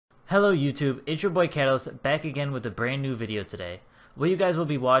Hello YouTube, it's your boy Catalyst back again with a brand new video today. What you guys will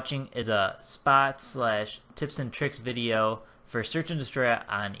be watching is a spot/tips and tricks video for search and destroy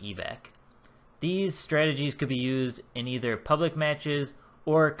on Evac. These strategies could be used in either public matches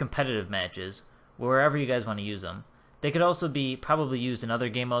or competitive matches, wherever you guys want to use them. They could also be probably used in other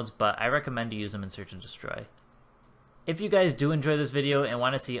game modes, but I recommend to use them in search and destroy. If you guys do enjoy this video and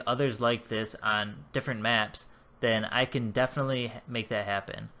want to see others like this on different maps, then I can definitely make that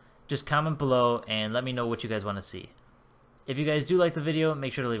happen. Just comment below and let me know what you guys want to see. If you guys do like the video,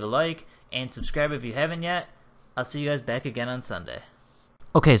 make sure to leave a like and subscribe if you haven't yet. I'll see you guys back again on Sunday.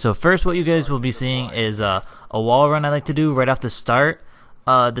 Okay, so first what you guys will be seeing is a wall run I like to do right off the start.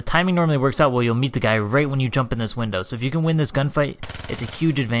 The timing normally works out well. You'll meet the guy right when you jump in this window. So if you can win this gunfight, it's a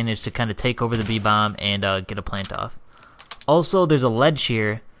huge advantage to kind of take over the B-bomb and get a plant off. Also, there's a ledge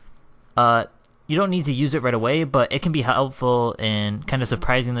here. You don't need to use it right away, but it can be helpful in kind of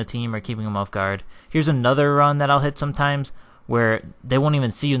surprising the team or keeping them off guard. Here's another run that I'll hit sometimes where they won't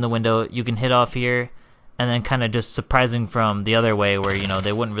even see you in the window. You can hit off here and then kind of just surprising from the other way where, you know,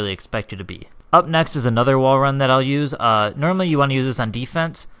 they wouldn't really expect you to be. Up next is another wall run that I'll use. Normally you want to use this on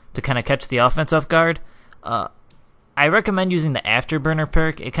defense to kind of catch the offense off guard. I recommend using the Afterburner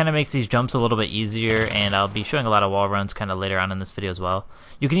perk. It kind of makes these jumps a little bit easier, and I'll be showing a lot of wall runs kind of later on in this video as well.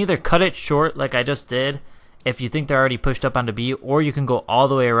 You can either cut it short like I just did if you think they're already pushed up onto B, or you can go all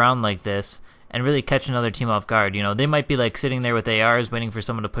the way around like this and really catch another team off guard. You know, they might be like sitting there with ARs waiting for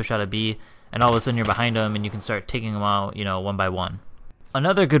someone to push out of B, and all of a sudden you're behind them and you can start taking them out, you know, one by one.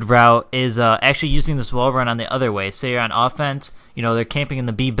 Another good route is actually using this wall run on the other way. Say you're on offense, you know, they're camping in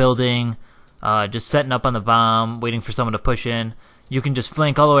the B building, just setting up on the bomb, waiting for someone to push in. You can just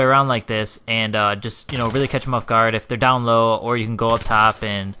flank all the way around like this and just, you know, really catch them off guard if they're down low, or you can go up top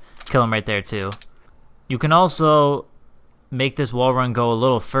and kill them right there too. You can also make this wall run go a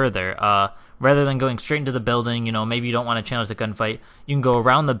little further. Rather than going straight into the building, you know, maybe you don't want to challenge the gunfight, you can go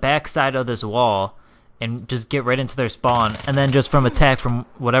around the back side of this wall and just get right into their spawn, and then just attack from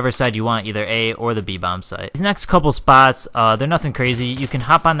whatever side you want, either A or the B-bomb side. These next couple spots, they're nothing crazy. You can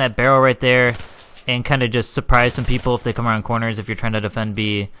hop on that barrel right there and kind of just surprise some people if they come around corners if you're trying to defend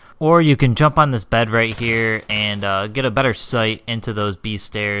B. Or you can jump on this bed right here and get a better sight into those B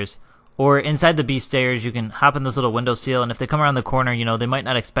stairs. Or inside the B stairs, you can hop in this little window seal, and if they come around the corner, you know, they might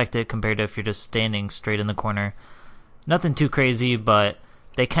not expect it compared to if you're just standing straight in the corner. Nothing too crazy, but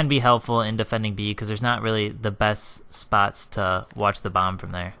they can be helpful in defending B because there's not really the best spots to watch the bomb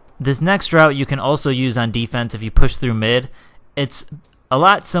from there. This next route you can also use on defense if you push through mid. It's a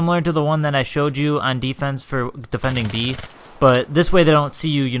lot similar to the one that I showed you on defense for defending B, but this way they don't see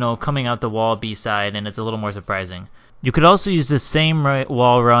you, you know, coming out the wall B side, and it's a little more surprising. You could also use this same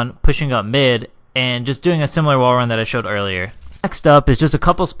wall run pushing up mid and just doing a similar wall run that I showed earlier. Next up is just a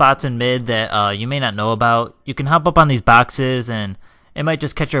couple spots in mid that you may not know about. You can hop up on these boxes and it might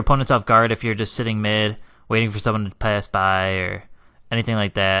just catch your opponents off guard if you're just sitting mid, waiting for someone to pass by or anything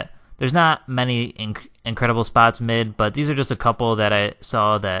like that. There's not many incredible spots mid, but these are just a couple that I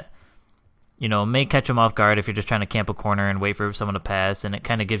saw that, you know, may catch them off guard if you're just trying to camp a corner and wait for someone to pass, and it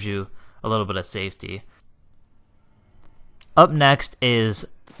kind of gives you a little bit of safety. Up next is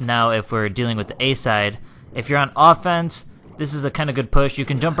now if we're dealing with the A side. If you're on offense, this is a kind of good push. You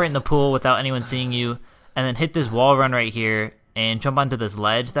can jump right in the pool without anyone seeing you, and then hit this wall run right here and jump onto this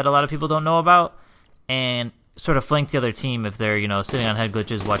ledge that a lot of people don't know about, and sort of flank the other team if they're, you know, sitting on head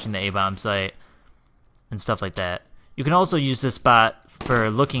glitches watching the A-bomb site and stuff like that. You can also use this spot for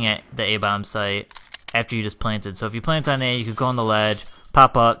looking at the A-bomb site after you just planted. So if you plant on A, you could go on the ledge,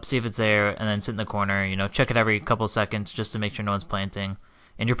 pop up, see if it's there, and then sit in the corner, you know, check it every couple seconds just to make sure no one's planting,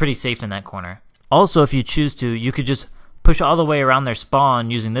 and you're pretty safe in that corner. Also, if you choose to, you could just push all the way around their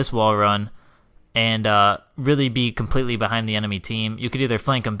spawn using this wall run and really be completely behind the enemy team. You could either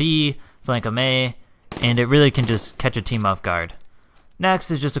flank them B, flank them A, and it really can just catch a team off guard.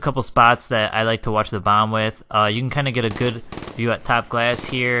 Next is just a couple spots that I like to watch the bomb with. You can kind of get a good view at top glass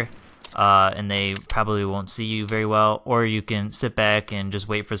here, and they probably won't see you very well, or you can sit back and just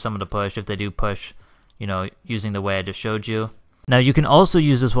wait for someone to push if they do push, you know, using the way I just showed you. Now you can also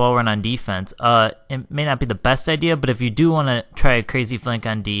use this wall run on defense. It may not be the best idea, but if you do want to try a crazy flank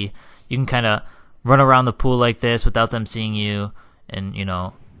on D, you can kind of run around the pool like this without them seeing you and, you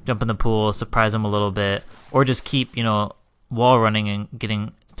know, jump in the pool, surprise them a little bit, or just keep, you know, wall running and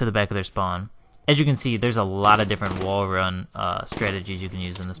getting to the back of their spawn. As you can see, there's a lot of different wall run strategies you can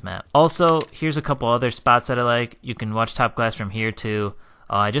use in this map. Also, here's a couple other spots that I like. You can watch top glass from here too.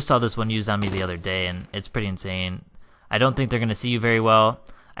 I just saw this one used on me the other day, and it's pretty insane. I don't think they're going to see you very well.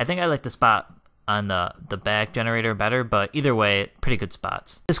 I think I like the spot on the back generator better, but either way, pretty good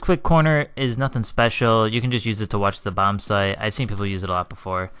spots. This quick corner is nothing special. You can just use it to watch the bomb site. I've seen people use it a lot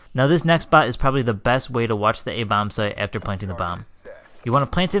before. Now this next spot is probably the best way to watch the A bomb site after planting the bomb. You want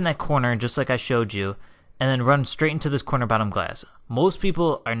to plant it in that corner just like I showed you, and then run straight into this corner bottom glass. Most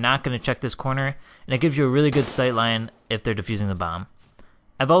people are not going to check this corner, and it gives you a really good sight line if they're defusing the bomb.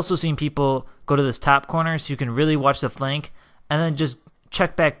 I've also seen people go to this top corner so you can really watch the flank, and then just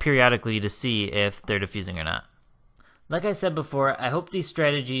check back periodically to see if they're defusing or not. Like I said before, I hope these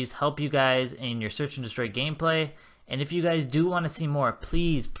strategies help you guys in your search and destroy gameplay, and if you guys do want to see more,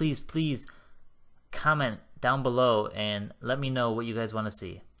 please comment down below and let me know what you guys want to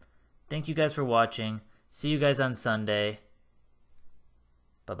see. Thank you guys for watching. See you guys on Sunday.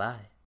 Bye-bye.